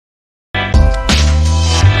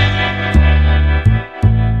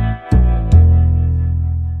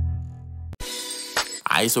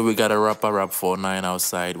So we got a rapper Rob49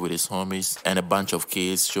 outside with his homies and a bunch of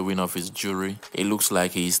kids showing off his jewelry. It looks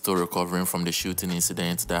like he is still recovering from the shooting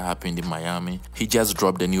incident that happened in Miami. He just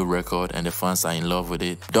dropped a new record and the fans are in love with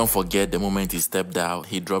it. Don't forget the moment he stepped out,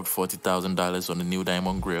 he dropped $40,000 on the new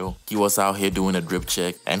diamond grill. He was out here doing a drip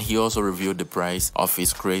check and he also revealed the price of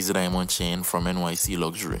his crazy diamond chain from NYC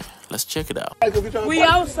Luxury. Let's check it out. We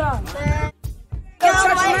outside.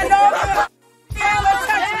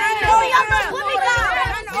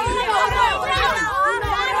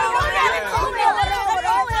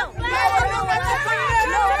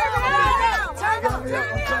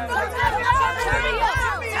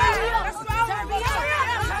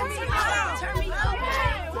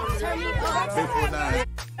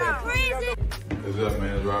 What's up,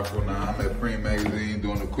 man? It's Rob49. I'm at Print Magazine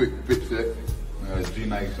doing a quick fit check. G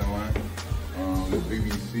Nights on. With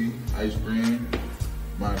BBC, Ice Cream,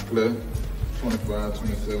 Montclair, 25,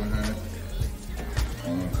 2700.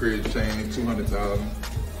 Crib chain, 200,000.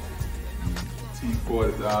 T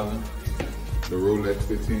 40,000. The Rolex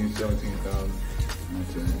 15, 17,000. You know what I'm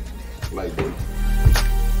saying? Lightweight.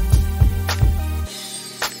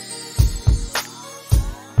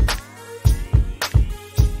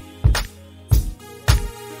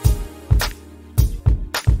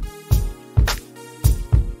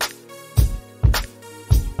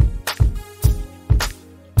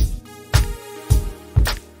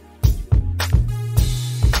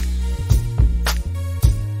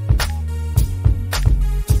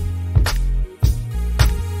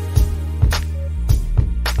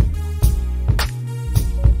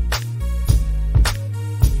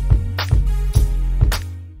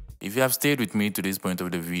 If you have stayed with me to this point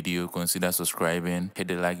of the video, consider subscribing, hit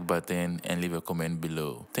the like button and leave a comment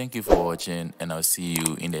below. Thank you for watching and I'll see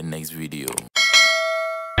you in the next video.